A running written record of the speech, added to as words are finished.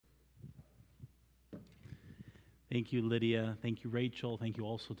Thank you, Lydia. Thank you, Rachel. Thank you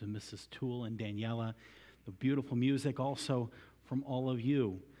also to Mrs. Toole and Daniela. The beautiful music also from all of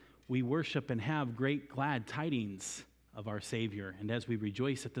you. We worship and have great glad tidings of our Savior. And as we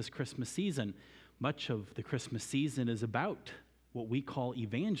rejoice at this Christmas season, much of the Christmas season is about what we call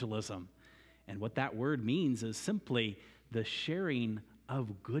evangelism. And what that word means is simply the sharing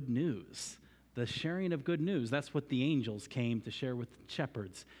of good news. The sharing of good news. That's what the angels came to share with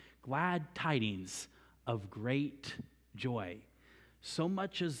shepherds. Glad tidings of great joy. So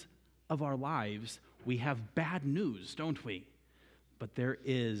much as of our lives, we have bad news, don't we? But there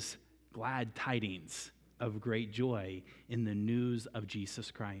is glad tidings of great joy in the news of Jesus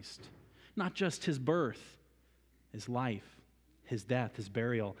Christ. Not just his birth, his life, his death, his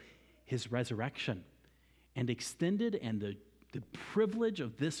burial, his resurrection. And extended and the privilege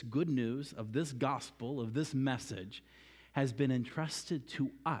of this good news, of this gospel, of this message, has been entrusted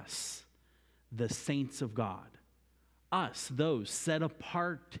to us, the saints of God. Us, those set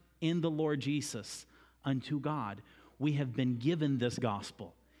apart in the Lord Jesus unto God. We have been given this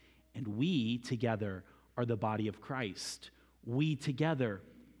gospel, and we together are the body of Christ. We together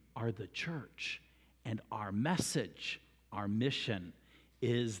are the church, and our message, our mission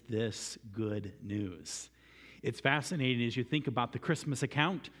is this good news. It's fascinating as you think about the Christmas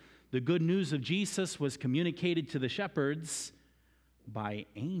account. The good news of Jesus was communicated to the shepherds by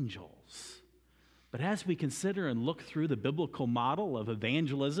angels. But as we consider and look through the biblical model of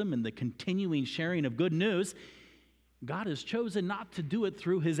evangelism and the continuing sharing of good news, God has chosen not to do it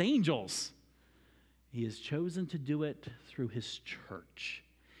through his angels. He has chosen to do it through his church.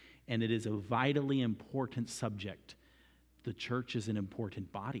 And it is a vitally important subject. The church is an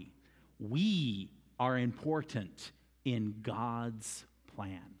important body. We are important in God's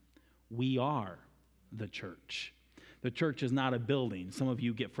plan. We are the church. The church is not a building. Some of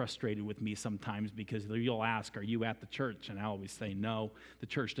you get frustrated with me sometimes because you'll ask, are you at the church? And I always say, no, the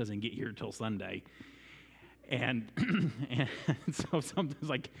church doesn't get here till Sunday. And, and so sometimes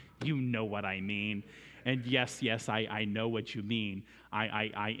like, you know what I mean. And yes, I know what you mean.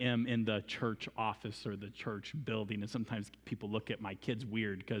 I am in the church office or the church building, and sometimes people look at my kids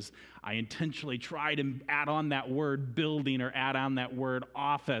weird because I intentionally try to add on that word building or add on that word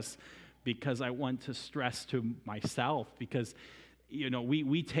office because I want to stress to myself because,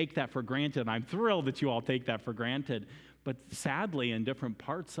 we take that for granted. I'm thrilled that you all take that for granted. But sadly, in different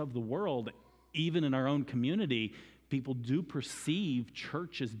parts of the world, even in our own community, people do perceive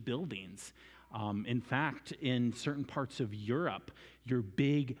church as buildings. In fact, in certain parts of Europe, your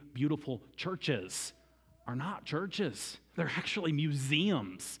big, beautiful churches are not churches. They're actually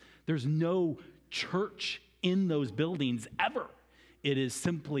museums. There's no church in those buildings ever. It is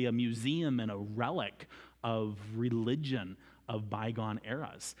simply a museum and a relic of religion of bygone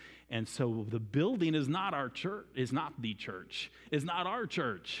eras. And so the building is not our church, is not the church, is not our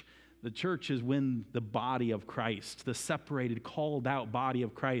church. The church is when the body of Christ, the separated, called out body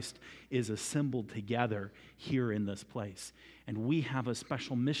of Christ, is assembled together here in this place. And we have a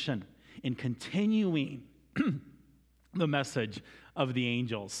special mission in continuing the message of the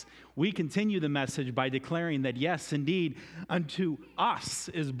angels. We continue the message by declaring that, yes, indeed, unto us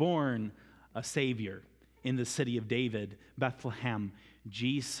is born a Savior in the city of David, Bethlehem,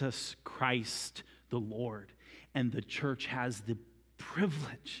 Jesus Christ the Lord. And the church has the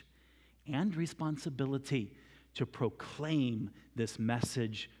privilege and responsibility to proclaim this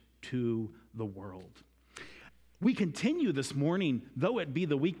message to the world. We continue this morning, though it be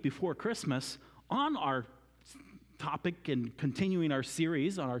the week before Christmas, on our topic and continuing our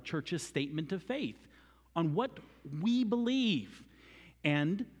series on our church's statement of faith, on what we believe.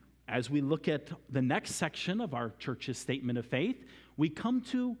 And as we look at the next section of our church's statement of faith, we come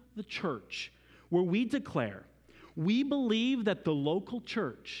to the church, where we declare, we believe that the local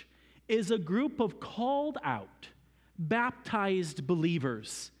church is a group of called out, baptized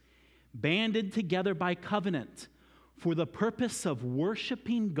believers, banded together by covenant for the purpose of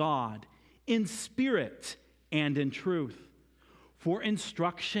worshiping God in spirit and in truth, for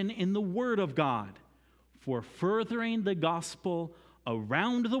instruction in the Word of God, for furthering the gospel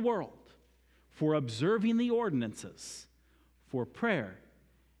around the world, for observing the ordinances, for prayer,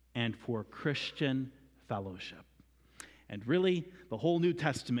 and for Christian fellowship. And really, the whole New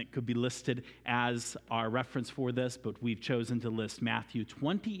Testament could be listed as our reference for this, but we've chosen to list Matthew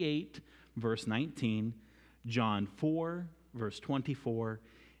 28, verse 19, John 4, verse 24,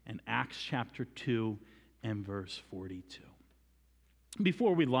 and Acts chapter 2 and verse 42.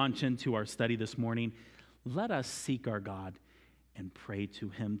 Before we launch into our study this morning, let us seek our God and pray to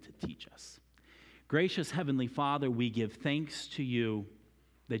him to teach us. Gracious Heavenly Father, we give thanks to you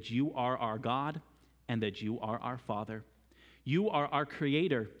that you are our God and that you are our Father. You are our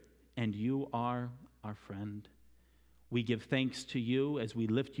Creator, and you are our friend. We give thanks to you as we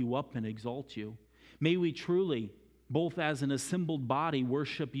lift you up and exalt you. May we truly, both as an assembled body,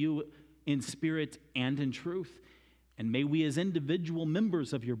 worship you in spirit and in truth. And may we as individual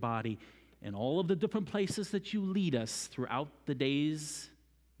members of your body, in all of the different places that you lead us throughout the days,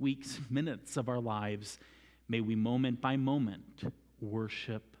 weeks, minutes of our lives, may we moment by moment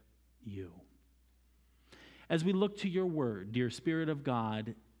worship you. As we look to your word, dear Spirit of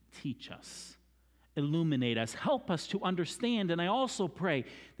God, teach us, illuminate us, help us to understand. And I also pray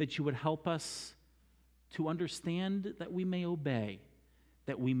that you would help us to understand that we may obey,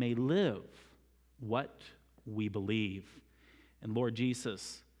 that we may live what we believe. And Lord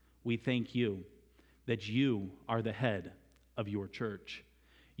Jesus, we thank you that you are the head of your church.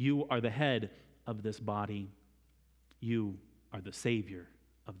 You are the head of this body. You are the Savior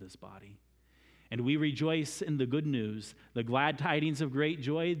of this body. And we rejoice in the good news, the glad tidings of great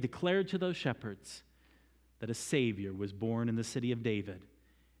joy declared to those shepherds that a Savior was born in the city of David.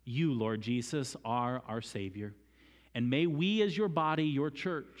 You, Lord Jesus, are our Savior. And may we as your body, your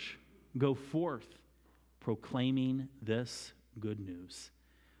church, go forth proclaiming this good news.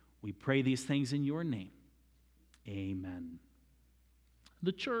 We pray these things in your name. Amen.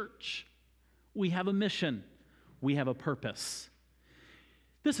 The church, we have a mission. We have a purpose.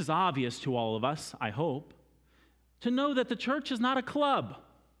 This is obvious to all of us, I hope, to know that the church is not a club.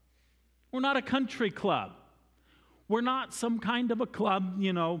 We're not a country club. We're not some kind of a club,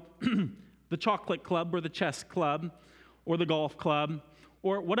 the chocolate club or the chess club or the golf club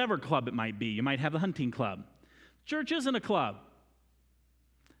or whatever club it might be. You might have the hunting club. Church isn't a club.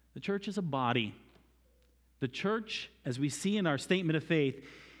 The church is a body. The church, as we see in our statement of faith,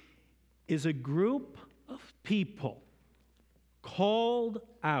 is a group of people called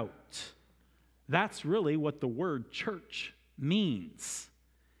out. That's really what the word church means.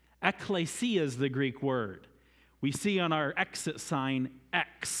 Ekklesia is the Greek word. We see on our exit sign,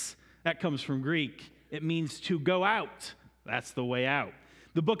 X. That comes from Greek. It means to go out. That's the way out.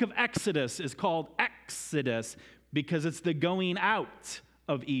 The book of Exodus is called Exodus because it's the going out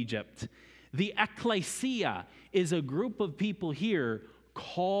of Egypt. The ekklesia is a group of people here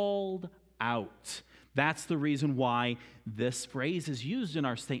called out. That's the reason why this phrase is used in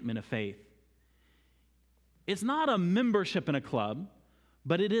our statement of faith. It's not a membership in a club,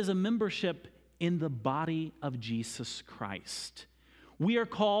 but it is a membership in the body of Jesus Christ. We are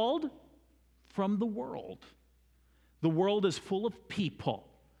called from the world. The world is full of people,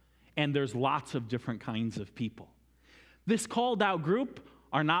 and there's lots of different kinds of people. This called out group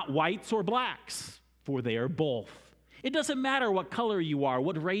are not whites or blacks, for they are both. It doesn't matter what color you are,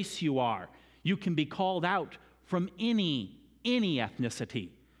 what race you are. You can be called out from any ethnicity.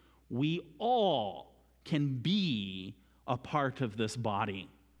 We all can be a part of this body.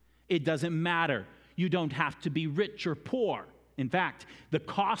 It doesn't matter. You don't have to be rich or poor. In fact, the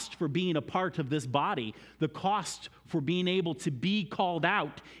cost for being a part of this body, the cost for being able to be called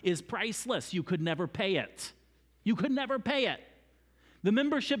out is priceless. You could never pay it. You could never pay it. The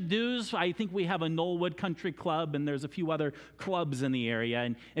membership dues, I think we have a Knollwood Country Club, and there's a few other clubs in the area.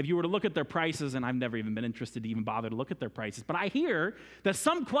 And if you were to look at their prices, and I've never even been interested to even bother to look at their prices, but I hear that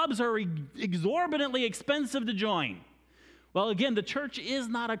some clubs are exorbitantly expensive to join. Well, again, the church is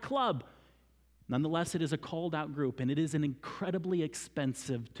not a club. Nonetheless, it is a called out group, and it is an incredibly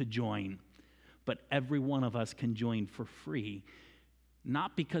expensive to join. But every one of us can join for free,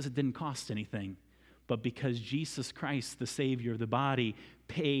 not because it didn't cost anything, but because Jesus Christ, the Savior of the body,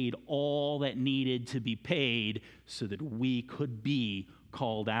 paid all that needed to be paid so that we could be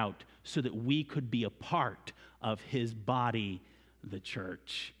called out, so that we could be a part of his body, the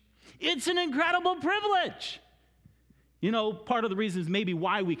church. It's an incredible privilege. Part of the reasons maybe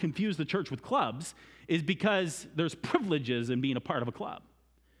why we confuse the church with clubs is because there's privileges in being a part of a club.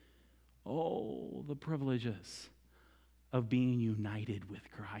 Oh, the privileges of being united with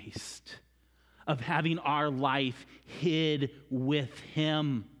Christ, of having our life hid with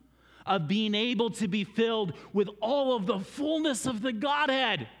him, of being able to be filled with all of the fullness of the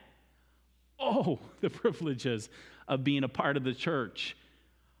Godhead. Oh, the privileges of being a part of the church.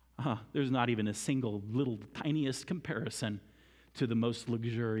 There's not even a single little tiniest comparison to the most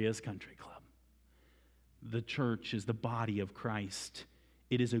luxurious country club. The church is the body of Christ.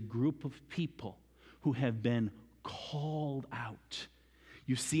 It is a group of people who have been called out.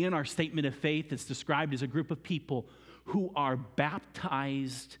 You see in our statement of faith, it's described as a group of people who are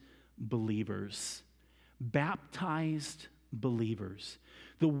baptized believers. Baptized believers.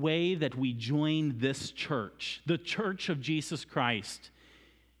 The way that we join this church, the church of Jesus Christ,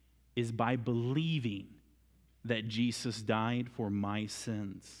 is by believing that Jesus died for my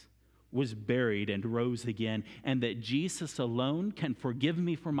sins, was buried, and rose again, and that Jesus alone can forgive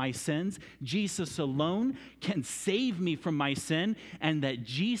me for my sins, Jesus alone can save me from my sin, and that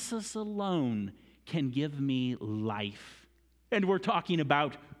Jesus alone can give me life. And we're talking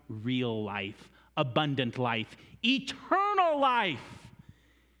about real life, abundant life, eternal life.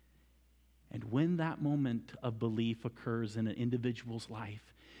 And when that moment of belief occurs in an individual's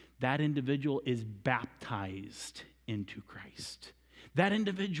life, that individual is baptized into Christ. That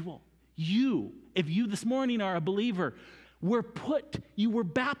individual, you, if you this morning are a believer, you were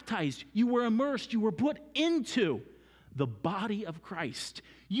baptized, you were immersed, you were put into the body of Christ.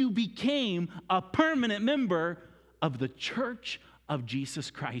 You became a permanent member of the church of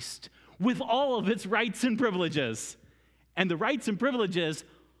Jesus Christ with all of its rights and privileges. And the rights and privileges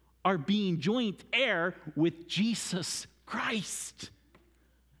are being joint heir with Jesus Christ,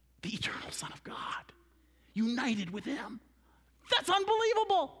 the eternal Son of God, united with him. That's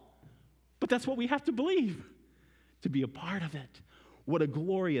unbelievable. But that's what we have to believe to be a part of it. What a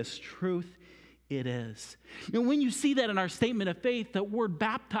glorious truth it is. When you see that in our statement of faith, that word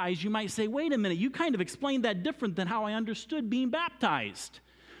baptized, you might say, wait a minute, you kind of explained that different than how I understood being baptized.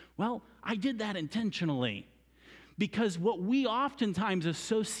 Well, I did that intentionally because what we oftentimes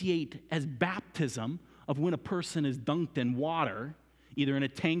associate as baptism, of when a person is dunked in water, either in a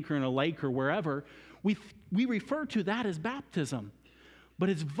tank or in a lake or wherever, we refer to that as baptism. But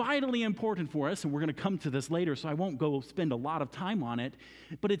it's vitally important for us, and we're going to come to this later, so I won't go spend a lot of time on it,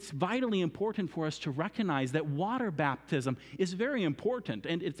 but it's vitally important for us to recognize that water baptism is very important,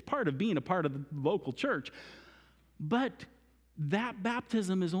 and it's part of being a part of the local church. But that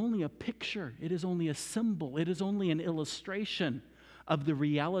baptism is only a picture. It is only a symbol. It is only an illustration of the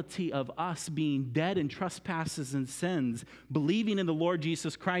reality of us being dead in trespasses and sins, believing in the Lord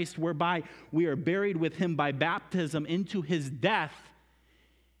Jesus Christ, whereby we are buried with him by baptism into his death,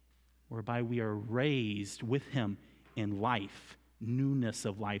 whereby we are raised with him in life, newness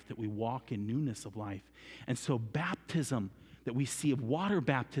of life, that we walk in newness of life. And so baptism that we see of water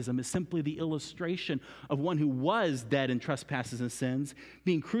baptism is simply the illustration of one who was dead in trespasses and sins,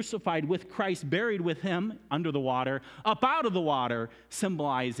 being crucified with Christ, buried with him under the water, up out of the water,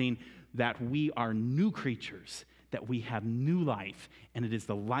 symbolizing that we are new creatures, that we have new life, and it is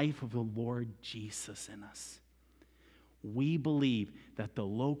the life of the Lord Jesus in us. We believe that the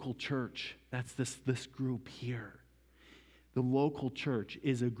local church, that's this group here, the local church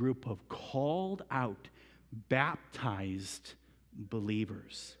is a group of called out, baptized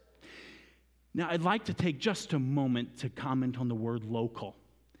believers. Now, I'd like to take just a moment to comment on the word local.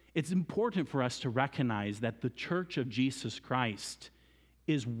 It's important for us to recognize that the church of Jesus Christ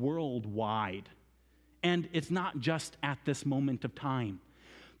is worldwide, and it's not just at this moment of time.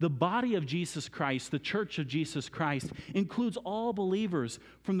 The body of Jesus Christ, the church of Jesus Christ, includes all believers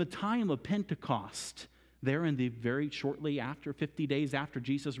from the time of Pentecost, there in the very shortly after, 50 days after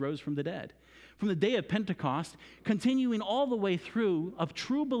Jesus rose from the dead. From the day of Pentecost, continuing all the way through, of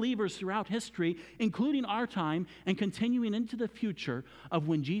true believers throughout history, including our time, and continuing into the future of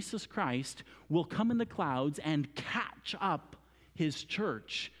when Jesus Christ will come in the clouds and catch up his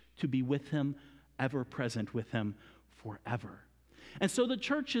church to be with him, ever present with him forever. And so the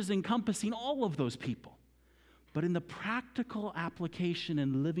church is encompassing all of those people. But in the practical application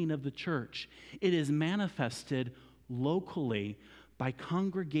and living of the church, it is manifested locally by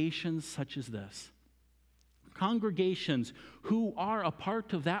congregations such as this. Congregations who are a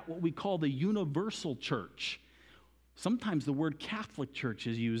part of that, what we call the universal church. Sometimes the word Catholic church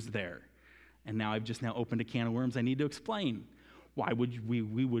is used there. And now I've just opened a can of worms I need to explain. Why would we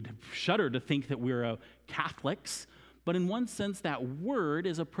would shudder to think that we're Catholics, but in one sense that word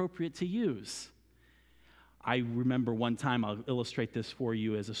is appropriate to use. I remember one time, I'll illustrate this for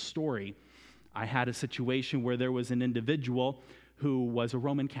you as a story. I had a situation where there was an individual who was a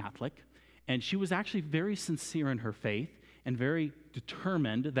Roman Catholic, and she was actually very sincere in her faith and very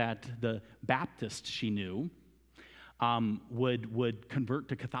determined that the Baptist she knew would convert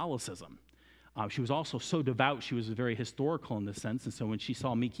to Catholicism. She was also so devout, she was very historical in this sense, and so when she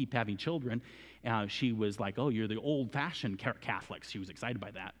saw me keep having children, she was like, oh, you're the old-fashioned Catholics. She was excited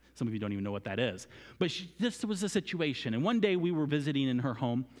by that. Some of you don't even know what that is. But this was a situation, and one day we were visiting in her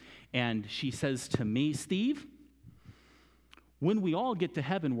home, and she says to me, Steve, when we all get to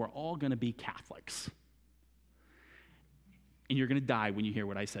heaven, we're all going to be Catholics. And you're going to die when you hear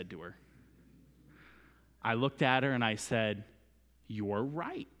what I said to her. I looked at her and I said, you're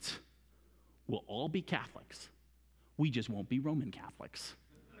right. We'll all be Catholics. We just won't be Roman Catholics.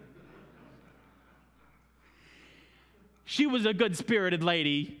 She was a good-spirited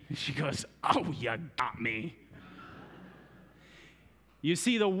lady. She goes, "Oh, you got me." You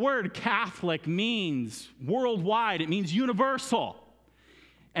see, the word Catholic means worldwide. It means universal.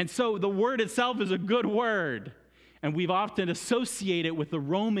 And so the word itself is a good word. And we've often associated it with the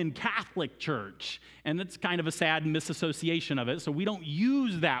Roman Catholic Church. And it's kind of a sad misassociation of it. So we don't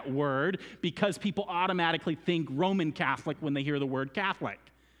use that word because people automatically think Roman Catholic when they hear the word Catholic.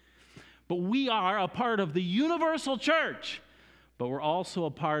 But we are a part of the universal church. But we're also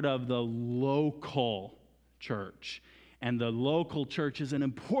a part of the local church. And the local church is an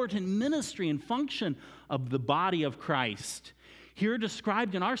important ministry and function of the body of Christ. Here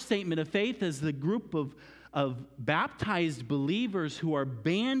described in our statement of faith as the group of baptized believers who are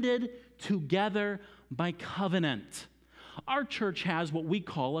banded together by covenant. Our church has what we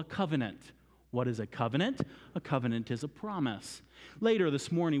call a covenant. What is a covenant? A covenant is a promise. Later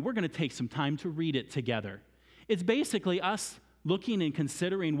this morning, we're going to take some time to read it together. It's basically us looking and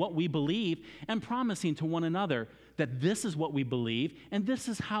considering what we believe and promising to one another that this is what we believe and this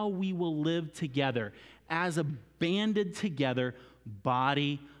is how we will live together as a banded together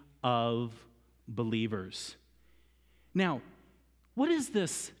body of believers. Now, what is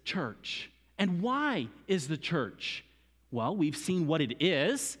this church? And why is the church? Well, we've seen what it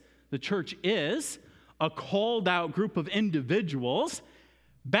is. The church is a called out group of individuals,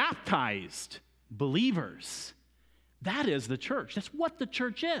 baptized believers. That is the church. That's what the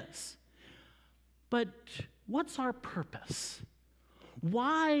church is. But what's our purpose?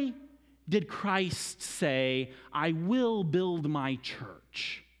 Why did Christ say, "I will build my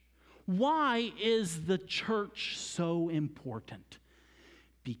church"? Why is the church so important?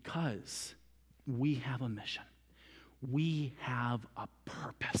 Because we have a mission. We have a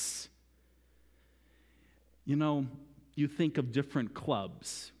purpose. You know, you think of different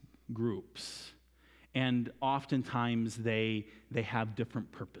clubs, groups, and oftentimes they have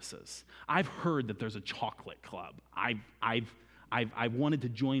different purposes. I've heard that there's a chocolate club. I've wanted to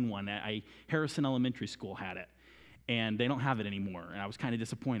join one. Harrison Elementary School had it, and they don't have it anymore. And I was kind of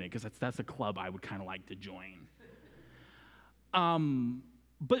disappointed because that's a club I would kind of like to join.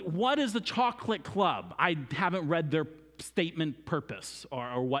 But what is the chocolate club? I haven't read their statement purpose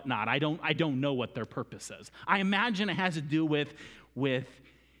or whatnot. I don't know what their purpose is. I imagine it has to do with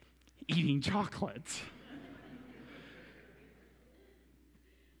eating chocolate.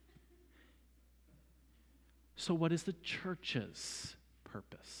 So what is the church's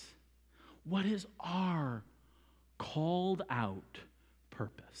purpose? What is our called out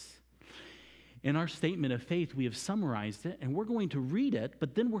purpose? In our statement of faith, we have summarized it, and we're going to read it,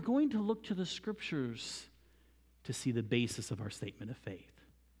 but then we're going to look to the scriptures to see the basis of our statement of faith.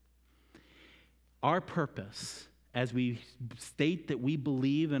 Our purpose, as we state that we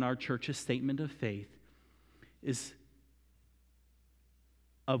believe in our church's statement of faith, is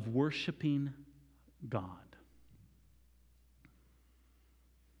of worshiping God.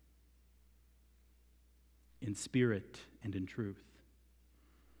 In spirit and in truth.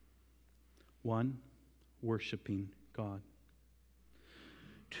 1, worshiping God.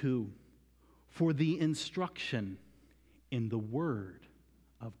 2, for the instruction in the Word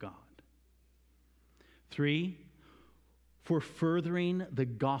of God. 3, for furthering the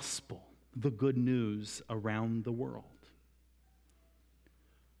gospel, the good news around the world.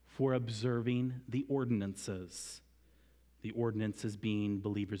 For observing the ordinances being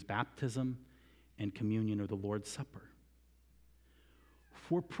believers' baptism and communion or the Lord's Supper.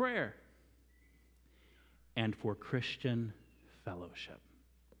 For prayer and for Christian fellowship.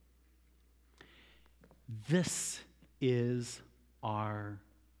 This is our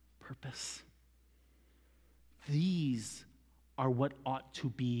purpose. These are what ought to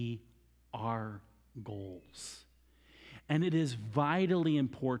be our goals. And it is vitally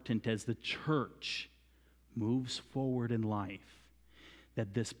important as the church moves forward in life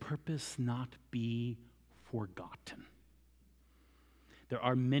that this purpose not be forgotten. There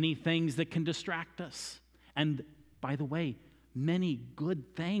are many things that can distract us. And by the way, many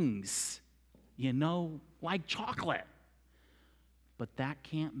good things, like chocolate. But that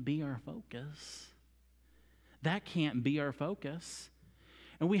can't be our focus. That can't be our focus.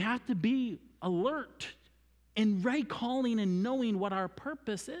 And we have to be alert in recalling and knowing what our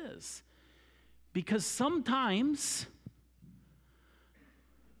purpose is. Because sometimes,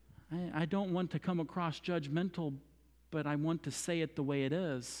 I don't want to come across judgmental, but I want to say it the way it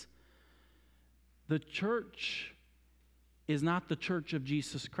is. The church is not the church of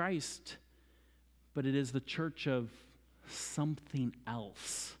Jesus Christ, but it is the church of something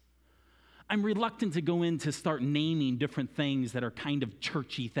else. I'm reluctant to go in to start naming different things that are kind of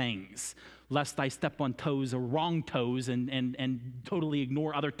churchy things, lest I step on toes or wrong toes and totally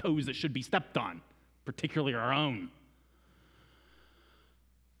ignore other toes that should be stepped on, particularly our own.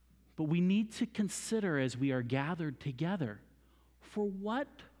 But we need to consider as we are gathered together, for what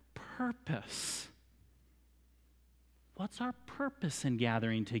purpose? What's our purpose in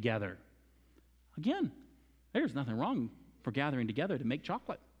gathering together? Again, there's nothing wrong for gathering together to make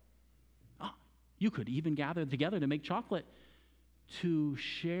chocolate. You could even gather together to make chocolate to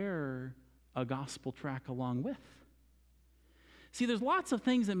share a gospel tract along with. See, there's lots of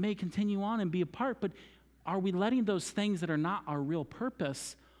things that may continue on and be a part, but are we letting those things that are not our real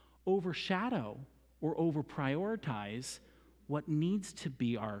purpose overshadow or over prioritize what needs to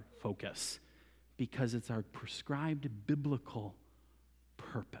be our focus? Because it's our prescribed biblical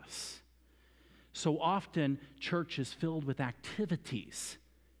purpose. So often, church is filled with activities.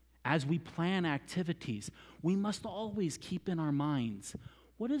 As we plan activities, we must always keep in our minds,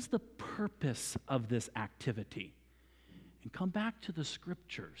 what is the purpose of this activity? And come back to the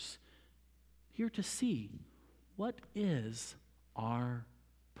scriptures here to see what is our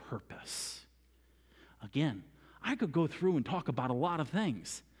purpose. Again, I could go through and talk about a lot of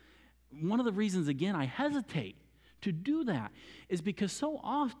things. One of the reasons, again, I hesitate to do that is because so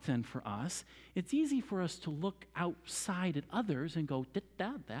often for us, it's easy for us to look outside at others and go,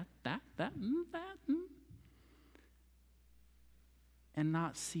 that, and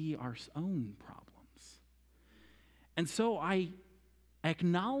not see our own problems. And so I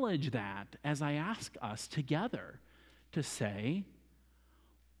acknowledge that as I ask us together to say,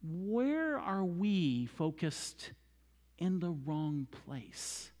 where are we focused in the wrong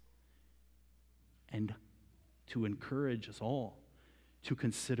place? And to encourage us all to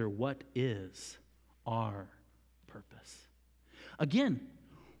consider what is our purpose. Again,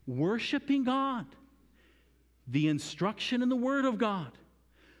 worshiping God, the instruction in the Word of God,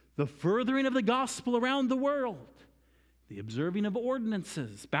 the furthering of the gospel around the world, the observing of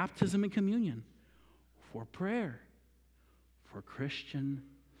ordinances, baptism and communion, for prayer, for Christian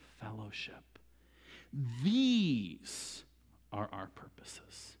fellowship. These are our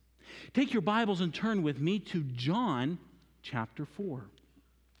purposes. Take your Bibles and turn with me to John chapter 4.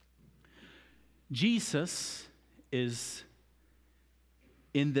 Jesus is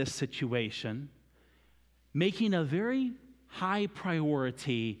in this situation, making a very high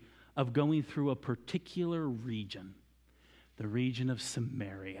priority of going through a particular region, the region of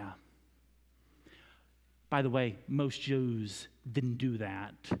Samaria. By the way, most Jews didn't do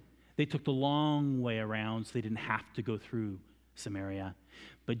that. They took the long way around, so they didn't have to go through Samaria.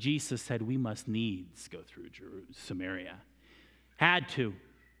 But Jesus said we must needs go through Samaria. Had to.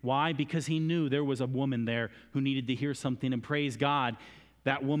 Why? Because he knew there was a woman there who needed to hear something, and praise God,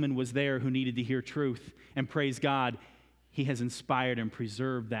 that woman was there who needed to hear truth. And praise God, he has inspired and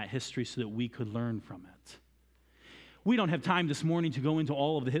preserved that history so that we could learn from it. We don't have time this morning to go into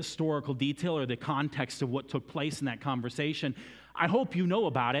all of the historical detail or the context of what took place in that conversation. I hope you know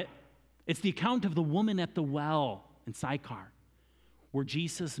about it. It's the account of the woman at the well in Sychar, where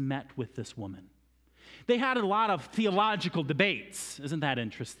Jesus met with this woman. They had a lot of theological debates. Isn't that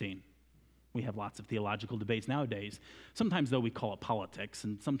interesting? We have lots of theological debates nowadays. Sometimes, though, we call it politics,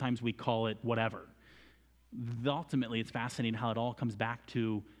 and sometimes we call it whatever. Ultimately, it's fascinating how it all comes back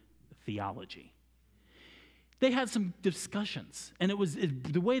to theology. They had some discussions, and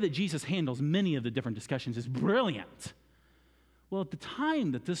the way that Jesus handles many of the different discussions is brilliant. Well, at the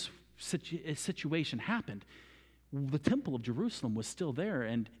time that this situation happened, the temple of Jerusalem was still there,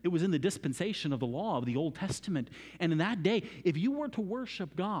 and it was in the dispensation of the law of the Old Testament. And in that day, if you were to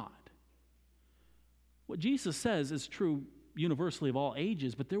worship God, what Jesus says is true universally of all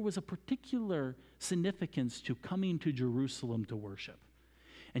ages, but there was a particular significance to coming to Jerusalem to worship.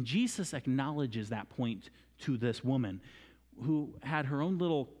 And Jesus acknowledges that point to this woman who had her own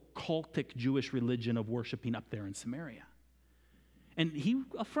little cultic Jewish religion of worshiping up there in Samaria. And he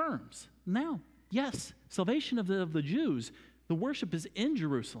affirms, now, yes, salvation of the Jews, the worship is in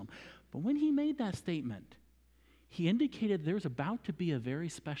Jerusalem. But when he made that statement, he indicated there's about to be a very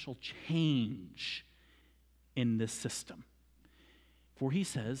special change in this system. For he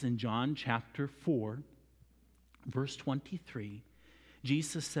says in John chapter 4, verse 23,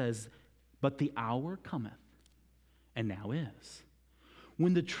 Jesus says, "But the hour cometh, and now is,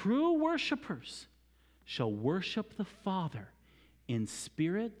 when the true worshipers shall worship the Father in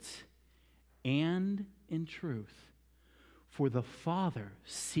spirit and in truth. For the Father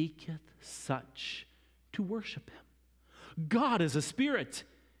seeketh such to worship him. God is a spirit,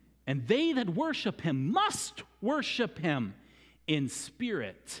 and they that worship him must worship him in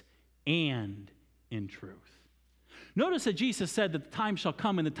spirit and in truth." Notice that Jesus said that the time shall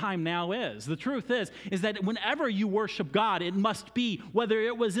come and the time now is. The truth is that whenever you worship God, it must be, whether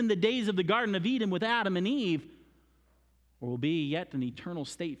it was in the days of the Garden of Eden with Adam and Eve, or will be yet an eternal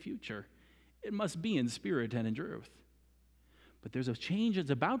state future, it must be in spirit and in truth. But there's a change that's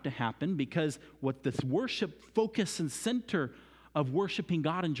about to happen, because what this worship focus and center of worshiping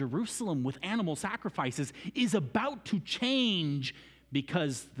God in Jerusalem with animal sacrifices is about to change,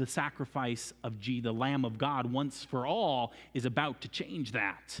 because the sacrifice of the Lamb of God once for all is about to change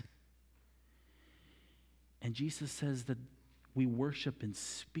that. And Jesus says that we worship in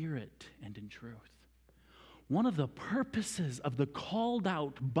spirit and in truth. One of the purposes of the called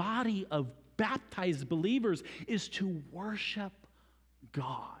out body of baptized believers is to worship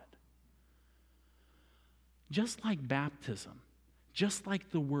God. Just like baptism, just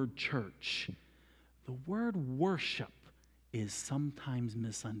like the word church, the word worship is sometimes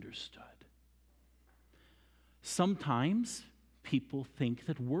misunderstood. Sometimes people think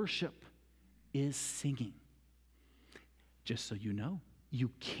that worship is singing. Just so you know, you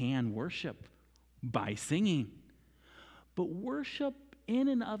can worship by singing. But worship in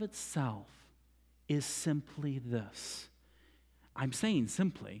and of itself is simply this. I'm saying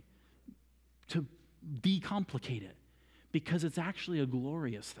simply to decomplicate it, because it's actually a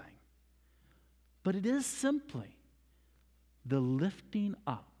glorious thing. But it is simply the lifting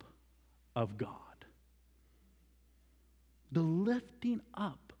up of God. The lifting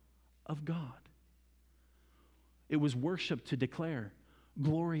up of God. It was worship to declare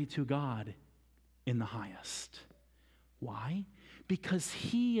glory to God in the highest. Why? Because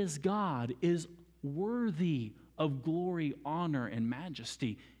He is God, is worthy of glory, honor, and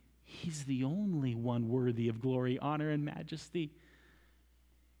majesty. He's the only one worthy of glory, honor, and majesty.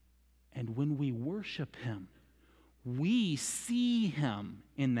 And when we worship Him, we see Him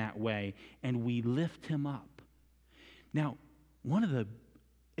in that way, and we lift Him up. Now, one of the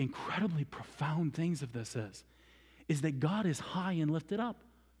incredibly profound things of this is that God is high and lifted up.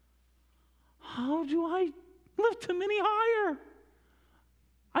 How do I lift Him any higher?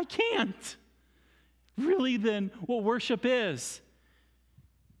 I can't. Really, then, what worship is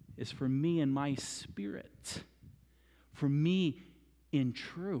for me in my spirit, for me in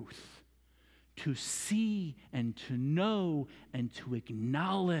truth, to see and to know and to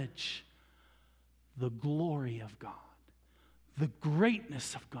acknowledge the glory of God, the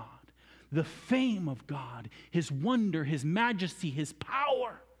greatness of God, the fame of God, His wonder, His majesty, His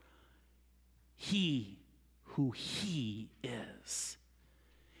power. He who He is.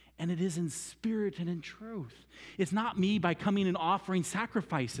 And it is in spirit and in truth. It's not me by coming and offering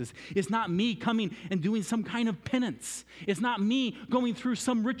sacrifices. It's not me coming and doing some kind of penance. It's not me going through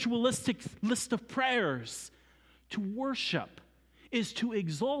some ritualistic list of prayers. To worship is to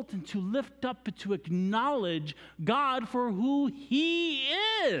exalt and to lift up and to acknowledge God for who He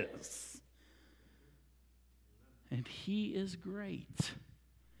is. And He is great.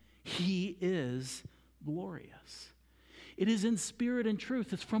 He is glorious. It is in spirit and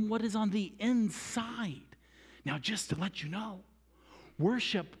truth. It's from what is on the inside. Now, just to let you know,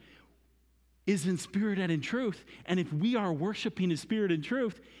 worship is in spirit and in truth. And if we are worshiping in spirit and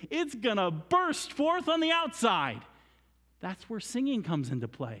truth, it's going to burst forth on the outside. That's where singing comes into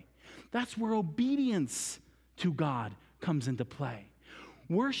play. That's where obedience to God comes into play.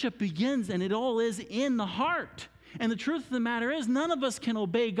 Worship begins, and it all is in the heart. And the truth of the matter is, none of us can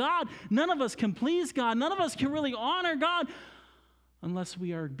obey God. None of us can please God. None of us can really honor God unless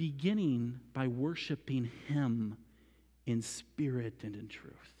we are beginning by worshiping Him in spirit and in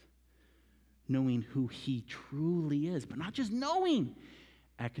truth. Knowing who He truly is, but not just knowing,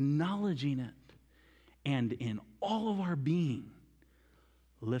 acknowledging it, and in all of our being,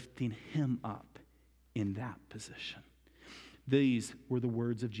 lifting Him up in that position. These were the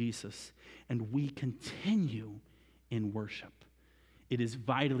words of Jesus, and we continue in worship. It is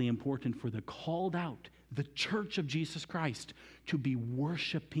vitally important for the called out, the church of Jesus Christ, to be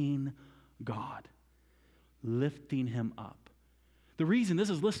worshiping God, lifting Him up. The reason this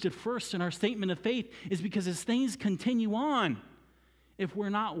is listed first in our statement of faith is because as things continue on, if we're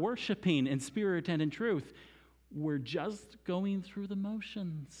not worshiping in spirit and in truth, we're just going through the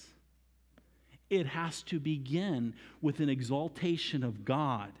motions. It has to begin with an exaltation of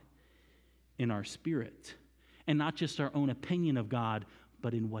God in our spirit, and not just our own opinion of God,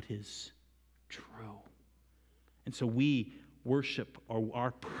 but in what is true. And so we worship, or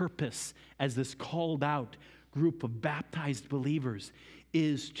our purpose as this called out group of baptized believers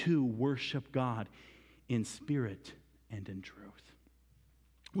is to worship God in spirit and in truth.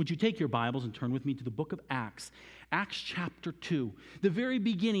 Would you take your Bibles and turn with me to the book of Acts, Acts chapter 2, the very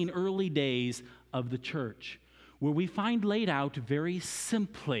beginning, early days of the church. where we find laid out very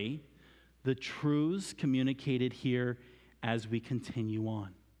simply the truths communicated here as we continue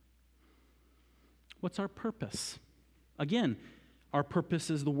on. What's our purpose? Again, our purpose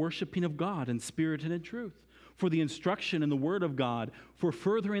is the worshiping of God in spirit and in truth, for the instruction in the Word of God, for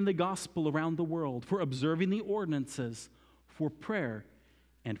furthering the gospel around the world, for observing the ordinances, for prayer,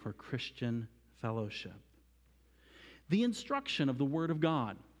 and for Christian fellowship. The instruction of the Word of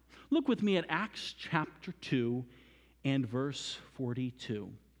God. Look with me at Acts chapter 2 and verse 42.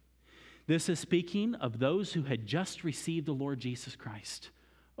 This is speaking of those who had just received the Lord Jesus Christ.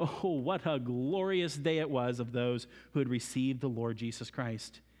 Oh, what a glorious day it was of those who had received the Lord Jesus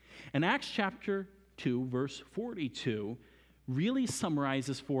Christ. And Acts chapter 2, verse 42, really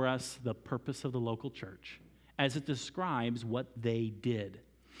summarizes for us the purpose of the local church as it describes what they did.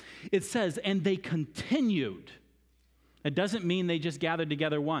 It says, and they continued. It doesn't mean they just gathered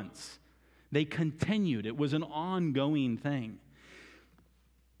together once. They continued. It was an ongoing thing.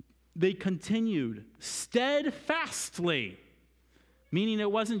 They continued steadfastly, meaning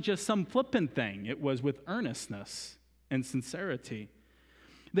it wasn't just some flippant thing. It was with earnestness and sincerity.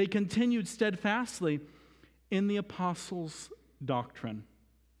 They continued steadfastly in the apostles' doctrine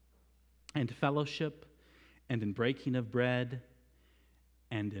and fellowship and in breaking of bread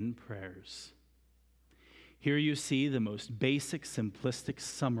and in prayers. Here you see the most basic, simplistic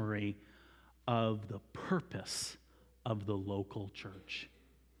summary of the purpose of the local church.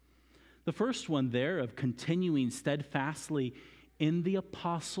 The first one there of continuing steadfastly in the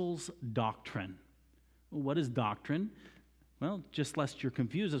apostles' doctrine. Well, what is doctrine? Well, just lest you're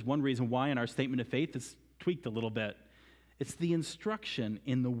confused, there's one reason why in our statement of faith it's tweaked a little bit. It's the instruction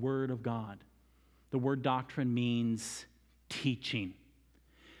in the Word of God. The word doctrine means teaching.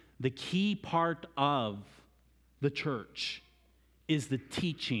 The key part of the church is the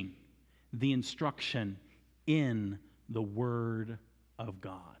teaching, the instruction in the Word of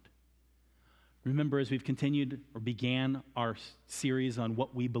God. Remember, as we've continued or began our series on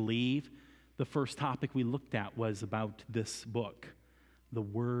what we believe, the first topic we looked at was about this book, the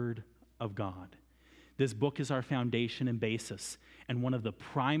Word of God. This book is our foundation and basis, and one of the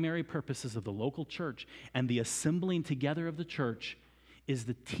primary purposes of the local church and the assembling together of the church is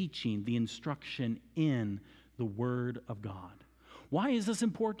the teaching, the instruction in the Word of God. Why is this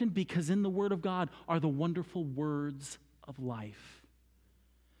important? Because in the Word of God are the wonderful words of life.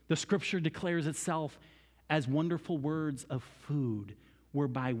 The Scripture declares itself as wonderful words of food,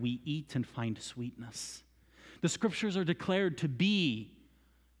 whereby we eat and find sweetness. The Scriptures are declared to be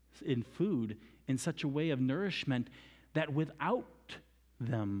in food in such a way of nourishment that without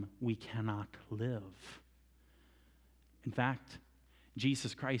them we cannot live. In fact,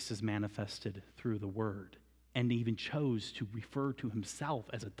 Jesus Christ is manifested through the Word and even chose to refer to himself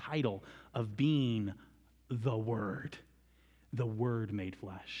as a title of being the Word made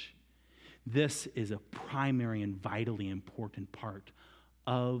flesh. This is a primary and vitally important part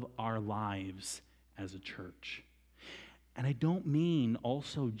of our lives as a church. And I don't mean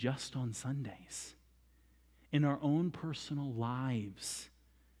also just on Sundays. In our own personal lives,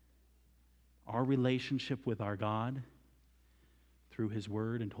 our relationship with our God through His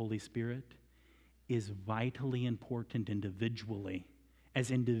Word and Holy Spirit is vitally important individually,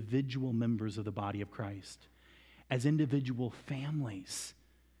 as individual members of the body of Christ, as individual families,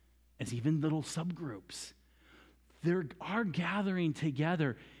 as even little subgroups. Our gathering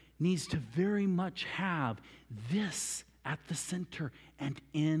together needs to very much have this at the center and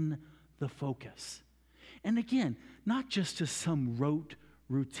in the focus. And again, not just as some rote,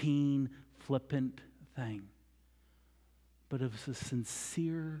 routine, flippant thing, but of a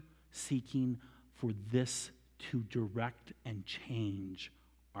sincere seeking for this to direct and change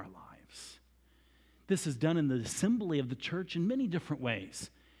our lives. This is done in the assembly of the church in many different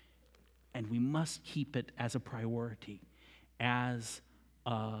ways, and we must keep it as a priority, as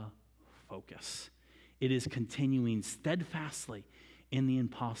a focus. It is continuing steadfastly in the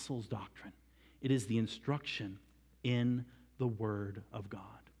apostles' doctrine. It is the instruction in the Word of God.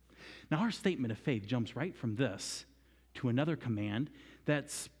 Now, our statement of faith jumps right from this to another command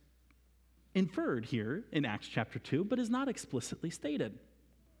that's inferred here in Acts chapter 2, but is not explicitly stated.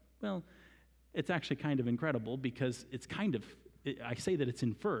 Well, it's actually kind of incredible because I say that it's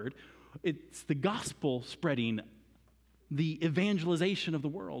inferred. It's the gospel spreading, the evangelization of the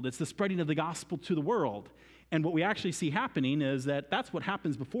world. It's the spreading of the gospel to the world. And what we actually see happening is that's what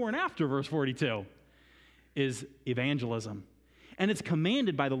happens before and after verse 42, is evangelism. And it's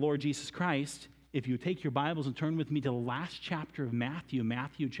commanded by the Lord Jesus Christ. If you take your Bibles and turn with me to the last chapter of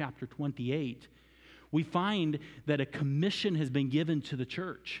Matthew chapter 28, we find that a commission has been given to the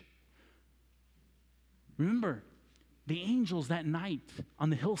church. Remember, The angels that night on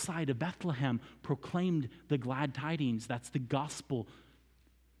the hillside of Bethlehem proclaimed the glad tidings. That's the gospel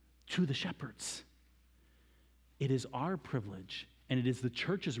to the shepherds. It is our privilege, and it is the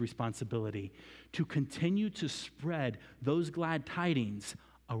church's responsibility to continue to spread those glad tidings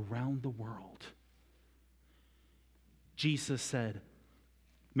around the world. Jesus said,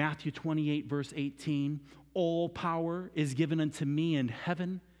 Matthew 28, verse 18, all power is given unto me in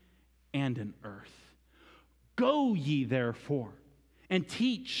heaven and in earth. Go ye therefore and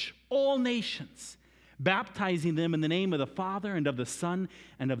teach all nations, baptizing them in the name of the Father and of the Son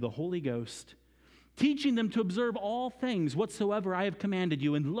and of the Holy Ghost, teaching them to observe all things whatsoever I have commanded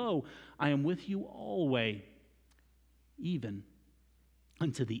you. And lo, I am with you always, even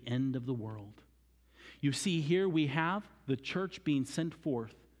unto the end of the world. You see, here we have the church being sent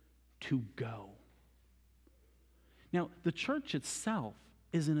forth to go. Now, the church itself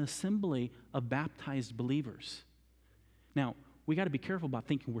is an assembly of baptized believers. Now, we got to be careful about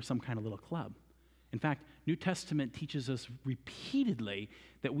thinking we're some kind of little club. In fact, New Testament teaches us repeatedly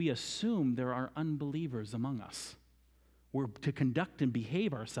that we assume there are unbelievers among us. We're to conduct and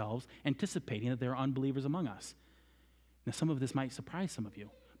behave ourselves anticipating that there are unbelievers among us. Now, some of this might surprise some of you,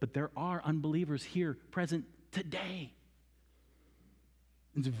 but there are unbelievers here present today.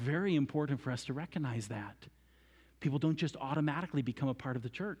 It's very important for us to recognize that. People don't just automatically become a part of the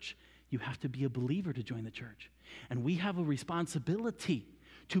church. You have to be a believer to join the church. And we have a responsibility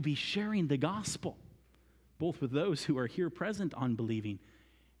to be sharing the gospel, both with those who are here present unbelieving,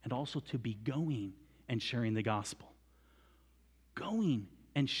 and also to be going and sharing the gospel. Going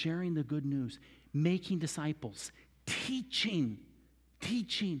and sharing the good news, making disciples, teaching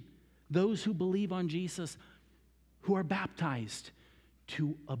those who believe on Jesus, who are baptized,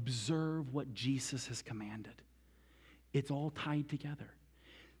 to observe what Jesus has commanded. It's all tied together.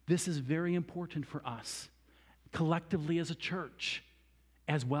 This is very important for us, collectively as a church,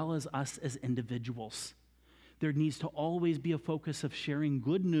 as well as us as individuals. There needs to always be a focus of sharing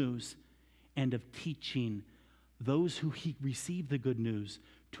good news and of teaching those who receive the good news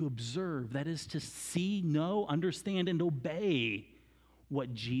to observe, that is to see, know, understand, and obey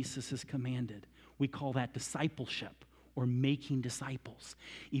what Jesus has commanded. We call that discipleship, or making disciples.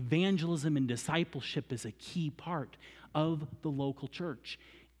 Evangelism and discipleship is a key part of the local church,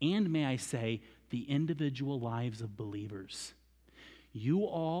 and may I say, the individual lives of believers. You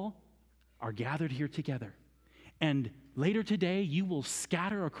all are gathered here together, and later today you will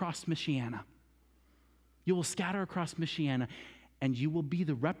scatter across Michiana. You will scatter across Michiana, and you will be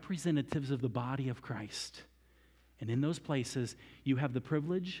the representatives of the body of Christ. And in those places, you have the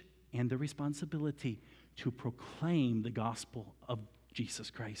privilege and the responsibility to proclaim the gospel of Jesus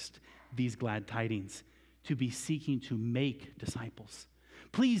Christ, these glad tidings, to be seeking to make disciples.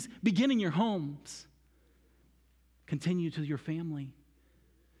 Please begin in your homes. Continue to your family,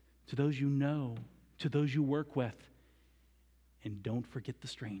 to those you know, to those you work with, and don't forget the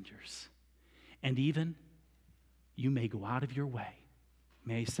strangers. And even, you may go out of your way.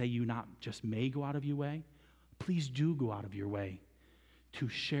 May I say you not just may go out of your way, please do go out of your way to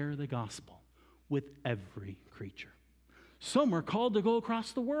share the gospel with every creature. Some are called to go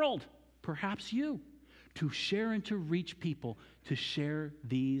across the world, perhaps you, to share and to reach people, to share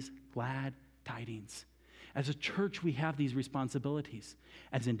these glad tidings. As a church, we have these responsibilities.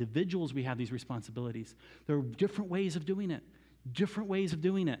 As individuals, we have these responsibilities. There are different ways of doing it,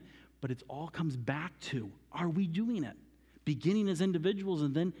 but it all comes back to, are we doing it? Beginning as individuals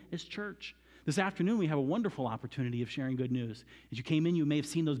and then as church. This afternoon, we have a wonderful opportunity of sharing good news. As you came in, you may have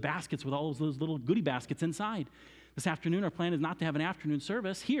seen those baskets with all those little goodie baskets inside. This afternoon, our plan is not to have an afternoon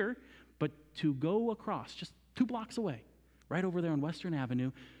service here, but to go across, just 2 blocks away, right over there on Western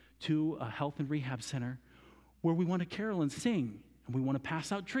Avenue, to a health and rehab center where we want to carol and sing, and we want to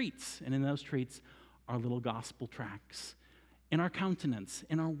pass out treats. And in those treats are little gospel tracts. In our countenance,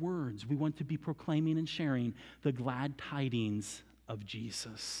 in our words, we want to be proclaiming and sharing the glad tidings of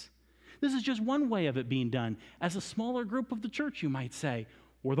Jesus. This is just one way of it being done, as a smaller group of the church, you might say,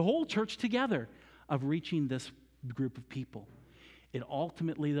 or the whole church together, of reaching this group of people. It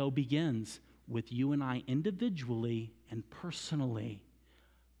ultimately, though, begins with you and I individually and personally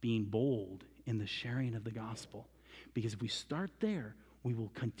being bold in the sharing of the gospel. Because if we start there, we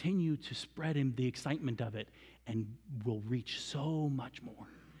will continue to spread in the excitement of it and will reach so much more.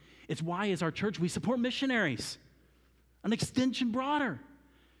 It's why, as our church, we support missionaries, an extension broader,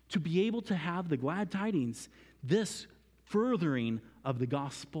 to be able to have the glad tidings, this furthering of the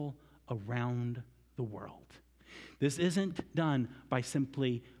gospel around the world. This isn't done by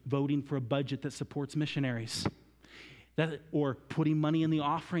simply voting for a budget that supports missionaries, or putting money in the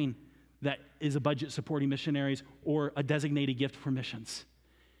offering that is a budget supporting missionaries or a designated gift for missions.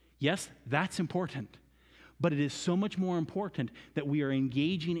 Yes, that's important. But it is so much more important that we are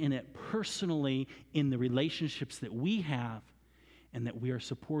engaging in it personally in the relationships that we have, and that we are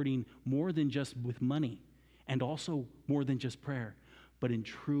supporting more than just with money and also more than just prayer, but in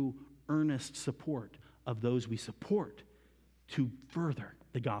true, earnest support of those we support to further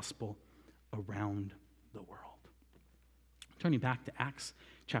the gospel around the world. Turning back to Acts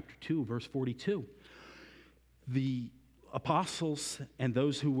chapter 2, verse 42. The apostles and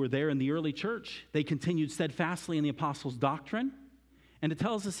those who were there in the early church, they continued steadfastly in the apostles' doctrine. And it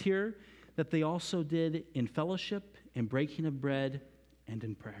tells us here that they also did in fellowship, in breaking of bread, and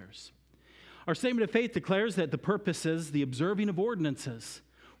in prayers. Our statement of faith declares that the purpose is the observing of ordinances.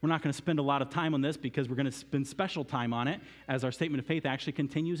 We're not going to spend a lot of time on this because we're going to spend special time on it as our statement of faith actually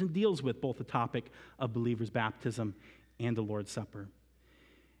continues and deals with both the topic of believers' baptism and the Lord's Supper.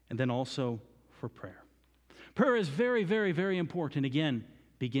 And then also for prayer. Prayer is very, very, very important, again,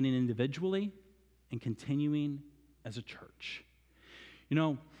 beginning individually and continuing as a church. You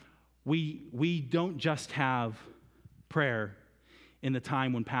know, we don't just have prayer in the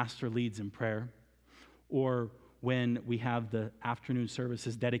time when pastor leads in prayer or when we have the afternoon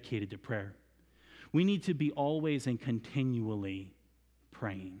services dedicated to prayer. We need to be always and continually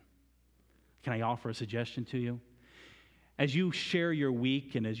praying. Can I offer a suggestion to you? As you share your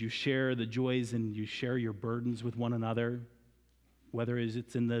week and as you share the joys and you share your burdens with one another, whether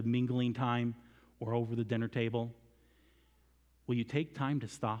it's in the mingling time or over the dinner table, will you take time to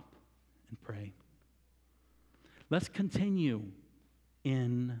stop and pray? Let's continue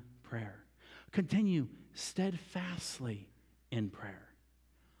in prayer. Continue steadfastly in prayer.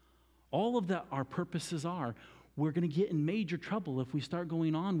 All of that our purposes are, we're going to get in major trouble if we start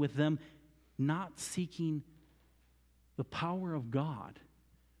going on with them not seeking the power of God,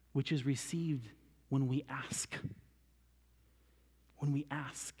 which is received when we ask. When we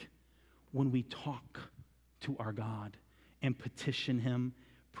ask, when we talk to our God and petition Him,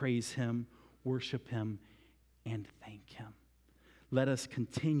 praise Him, worship Him, and thank Him. Let us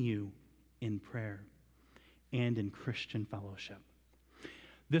continue in prayer and in Christian fellowship.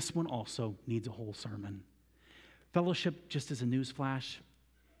 This one also needs a whole sermon. Fellowship, just as a newsflash,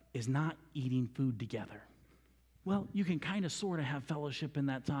 is not eating food together. Well, you can kind of sort of have fellowship in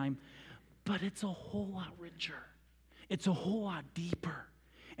that time, but it's a whole lot richer. It's a whole lot deeper.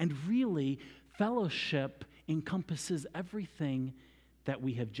 And really, fellowship encompasses everything that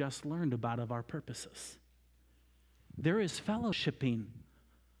we have just learned about of our purposes. There is fellowshipping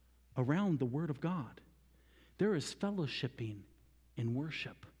around the Word of God. There is fellowshipping in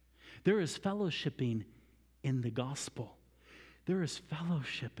worship. There is fellowshipping in the gospel. There is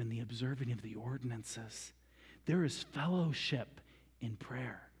fellowship in the observing of the ordinances. There is fellowship in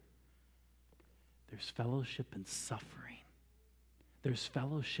prayer. There's fellowship in suffering. There's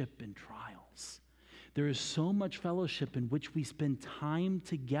fellowship in trials. There is so much fellowship in which we spend time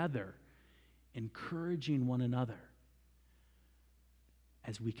together, encouraging one another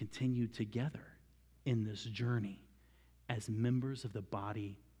as we continue together in this journey as members of the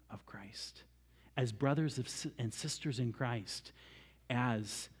body of Christ, as brothers and sisters in Christ,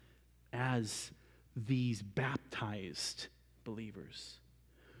 as these baptized believers.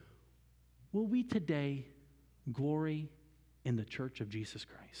 Will we today glory in the church of Jesus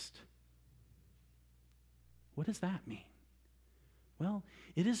Christ? What does that mean? Well,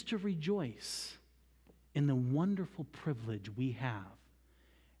 it is to rejoice in the wonderful privilege we have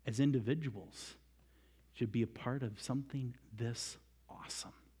as individuals to be a part of something this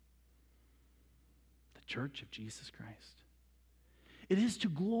awesome. The church of Jesus Christ. It is to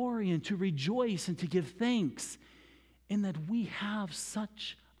glory and to rejoice and to give thanks in that we have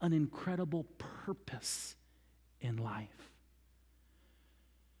such an incredible purpose in life.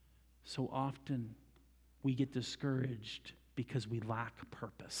 So often we get discouraged because we lack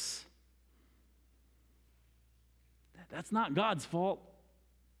purpose. That's not God's fault.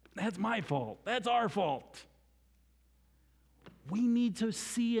 That's my fault. That's our fault. We need to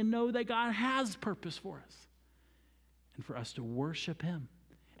see and know that God has purpose for us and for us to worship Him.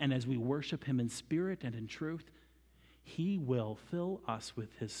 And as we worship Him in spirit and in truth, He will fill us with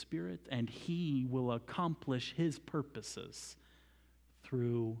His Spirit and He will accomplish His purposes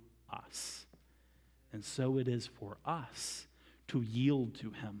through us. And so it is for us to yield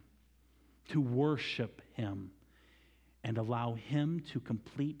to Him, to worship Him, and allow Him to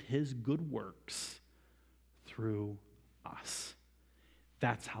complete His good works through us.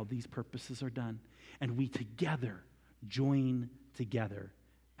 That's how these purposes are done. And we together join together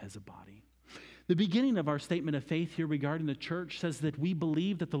as a body. The beginning of our statement of faith here regarding the church says that we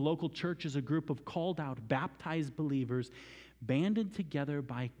believe that the local church is a group of called out, baptized believers banded together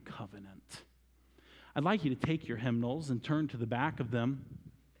by covenant. I'd like you to take your hymnals and turn to the back of them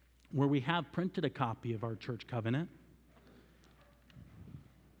where we have printed a copy of our church covenant.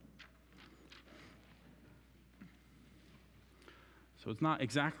 So it's not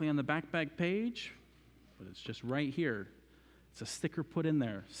exactly on the back page, but it's just right here. It's a sticker put in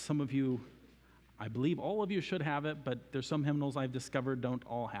there. Some of you, I believe all of you should have it, but there's some hymnals I've discovered don't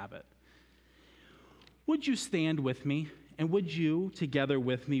all have it. Would you stand with me, and would you, together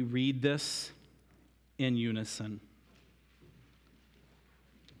with me, read this in unison?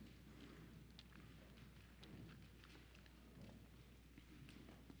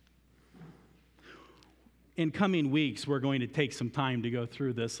 In coming weeks, we're going to take some time to go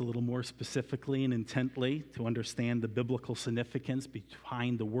through this a little more specifically and intently to understand the biblical significance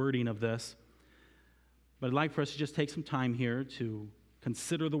behind the wording of this. But I'd like for us to just take some time here to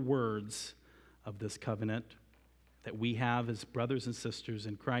consider the words of this covenant that we have as brothers and sisters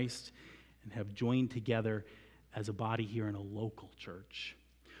in Christ and have joined together as a body here in a local church.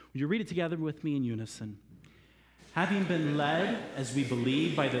 Would you read it together with me in unison? Having been led, as we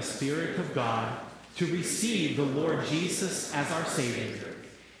believe, by the Spirit of God, to receive the Lord Jesus as our Savior,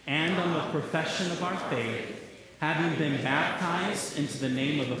 and on the profession of our faith, having been baptized into the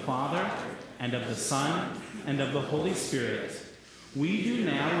name of the Father, and of the Son, and of the Holy Spirit, we do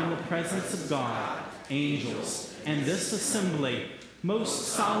now in the presence of God, angels, and this assembly most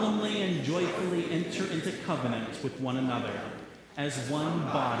solemnly and joyfully enter into covenant with one another as one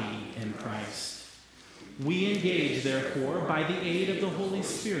body in Christ. We engage, therefore, by the aid of the Holy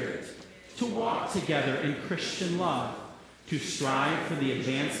Spirit, to walk together in Christian love, to strive for the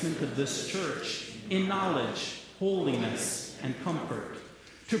advancement of this church in knowledge, holiness, and comfort,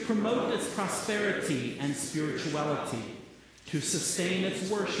 to promote its prosperity and spirituality, to sustain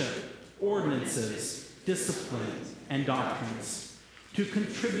its worship, ordinances, discipline, and doctrines, to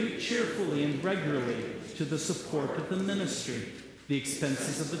contribute cheerfully and regularly to the support of the ministry, the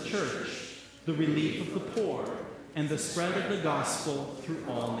expenses of the church, the relief of the poor, and the spread of the gospel through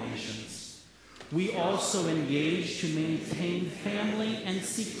all nations. We also engage to maintain family and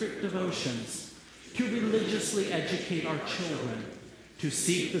secret devotions, to religiously educate our children, to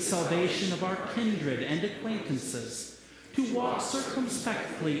seek the salvation of our kindred and acquaintances, to walk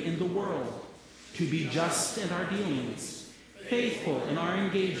circumspectly in the world, to be just in our dealings, faithful in our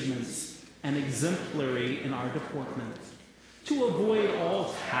engagements, and exemplary in our deportment, to avoid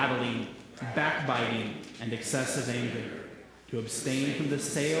all tattling, backbiting, and excessive anger, to abstain from the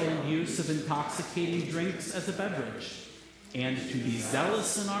sale and use of intoxicating drinks as a beverage, and to be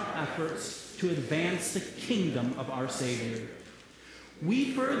zealous in our efforts to advance the kingdom of our Savior.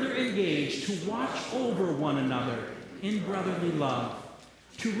 We further engage to watch over one another in brotherly love,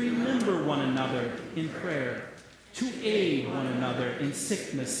 to remember one another in prayer, to aid one another in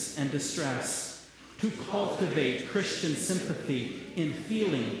sickness and distress, to cultivate Christian sympathy in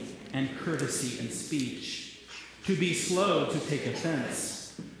feeling and courtesy in speech, to be slow to take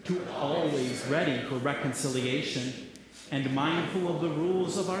offense, to always ready for reconciliation, and mindful of the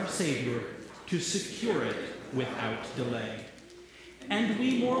rules of our Savior, to secure it without delay. And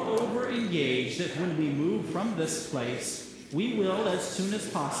we moreover engage that when we move from this place, we will, as soon as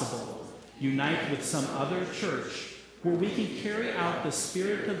possible, unite with some other church where we can carry out the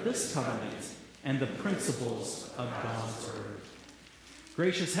spirit of this covenant and the principles of God's word.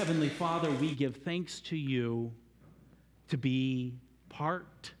 Gracious Heavenly Father, we give thanks to you to be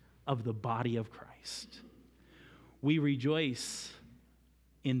part of the body of Christ. We rejoice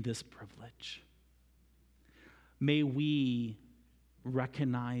in this privilege. May we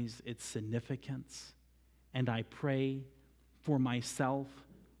recognize its significance, and I pray for myself,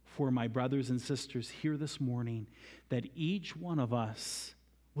 for my brothers and sisters here this morning, that each one of us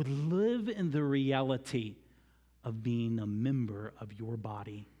would live in the reality of being a member of your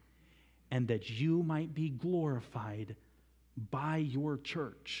body, and that you might be glorified by your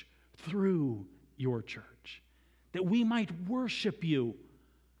church, through your church, that we might worship you,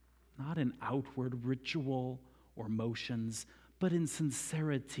 not in outward ritual or motions, but in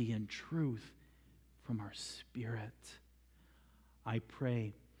sincerity and truth from our spirit. I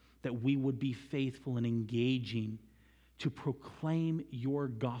pray that we would be faithful in engaging to proclaim your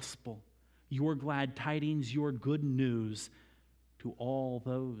gospel, your glad tidings, your good news to all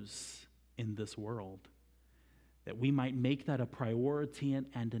those in this world, that we might make that a priority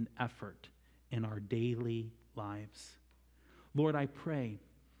and an effort in our daily lives. Lord, I pray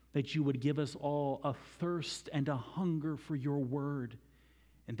that you would give us all a thirst and a hunger for your word,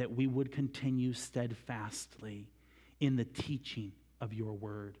 and that we would continue steadfastly in the teaching of your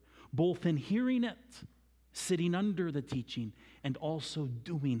word, both in hearing it, sitting under the teaching, and also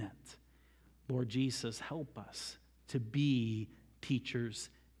doing it. Lord Jesus, help us to be teachers,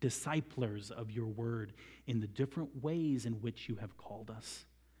 disciplers of your word in the different ways in which you have called us.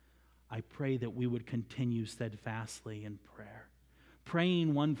 I pray that we would continue steadfastly in prayer,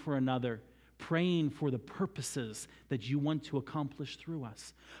 praying one for another, praying for the purposes that you want to accomplish through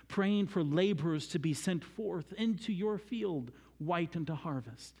us, praying for laborers to be sent forth into your field, white unto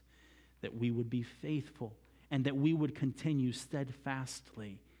harvest, that we would be faithful and that we would continue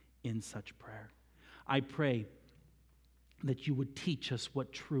steadfastly in such prayer. I pray that you would teach us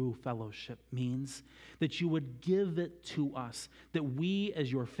what true fellowship means, that you would give it to us, that we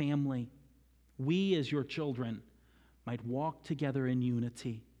as your family, we as your children, might walk together in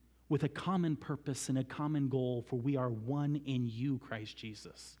unity with a common purpose and a common goal, for we are one in you, Christ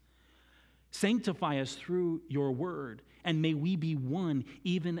Jesus. Sanctify us through your word, and may we be one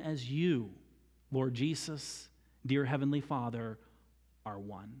even as you, Lord Jesus, dear Heavenly Father, are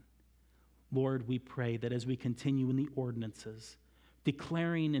one. Lord, we pray that as we continue in the ordinances,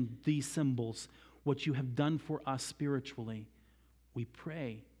 declaring in these symbols what you have done for us spiritually, we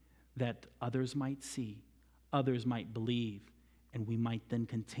pray that others might see, others might believe, and we might then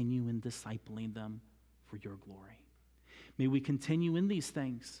continue in discipling them for your glory. May we continue in these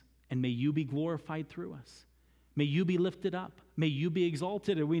things, and may you be glorified through us. May you be lifted up. May you be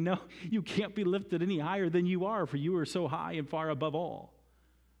exalted. And we know you can't be lifted any higher than you are, for you are so high and far above all.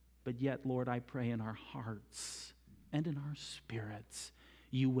 But yet, Lord, I pray in our hearts and in our spirits,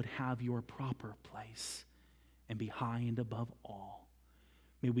 you would have your proper place and be high and above all.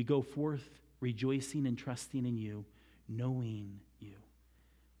 May we go forth rejoicing and trusting in you, knowing you.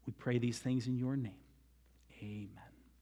 We pray these things in your name. Amen.